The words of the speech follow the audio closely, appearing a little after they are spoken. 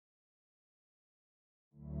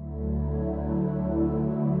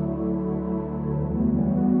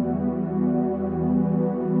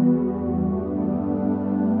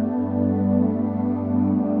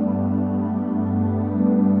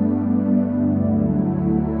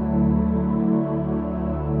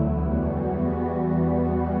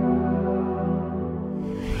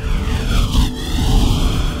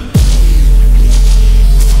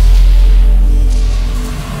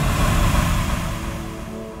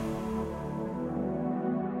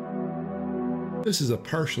This is a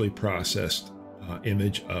partially processed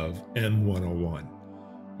image of M101.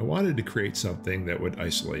 I wanted to create something that would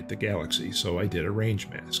isolate the galaxy, so I did a range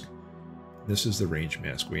mask. This is the range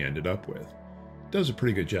mask we ended up with. It does a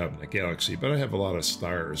pretty good job in the galaxy, but I have a lot of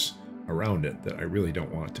stars around it that I really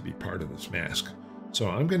don't want to be part of this mask. So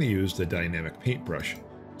I'm going to use the DynamicPaintBrush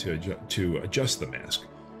to adjust the mask.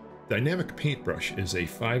 DynamicPaintBrush is a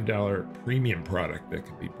 $5 premium product that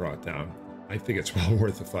can be brought down. I think it's well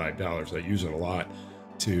worth the $5. I use it a lot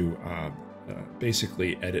to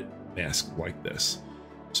basically edit masks like this.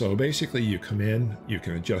 So basically you come in, you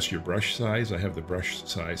can adjust your brush size. I have the brush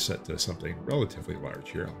size set to something relatively large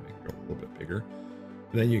here. I'll make it a little bit bigger.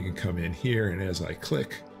 And then you can come in here, and as I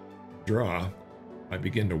click draw, I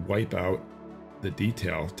begin to wipe out the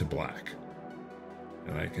detail to black.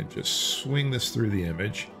 And I can just swing this through the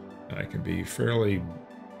image. I can be fairly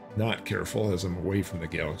not careful as I'm away from the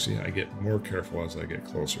galaxy. I get more careful as I get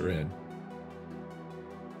closer in.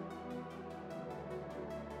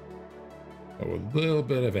 But with a little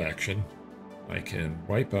bit of action, I can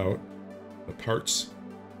wipe out the parts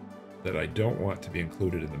that I don't want to be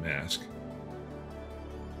included in the mask.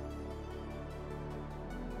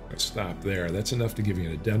 I'll stop there. That's enough to give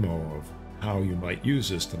you a demo of how you might use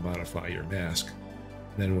this to modify your mask.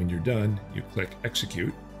 Then when you're done, you click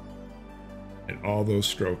execute, and all those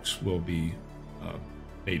strokes will be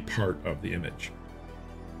made part of the image.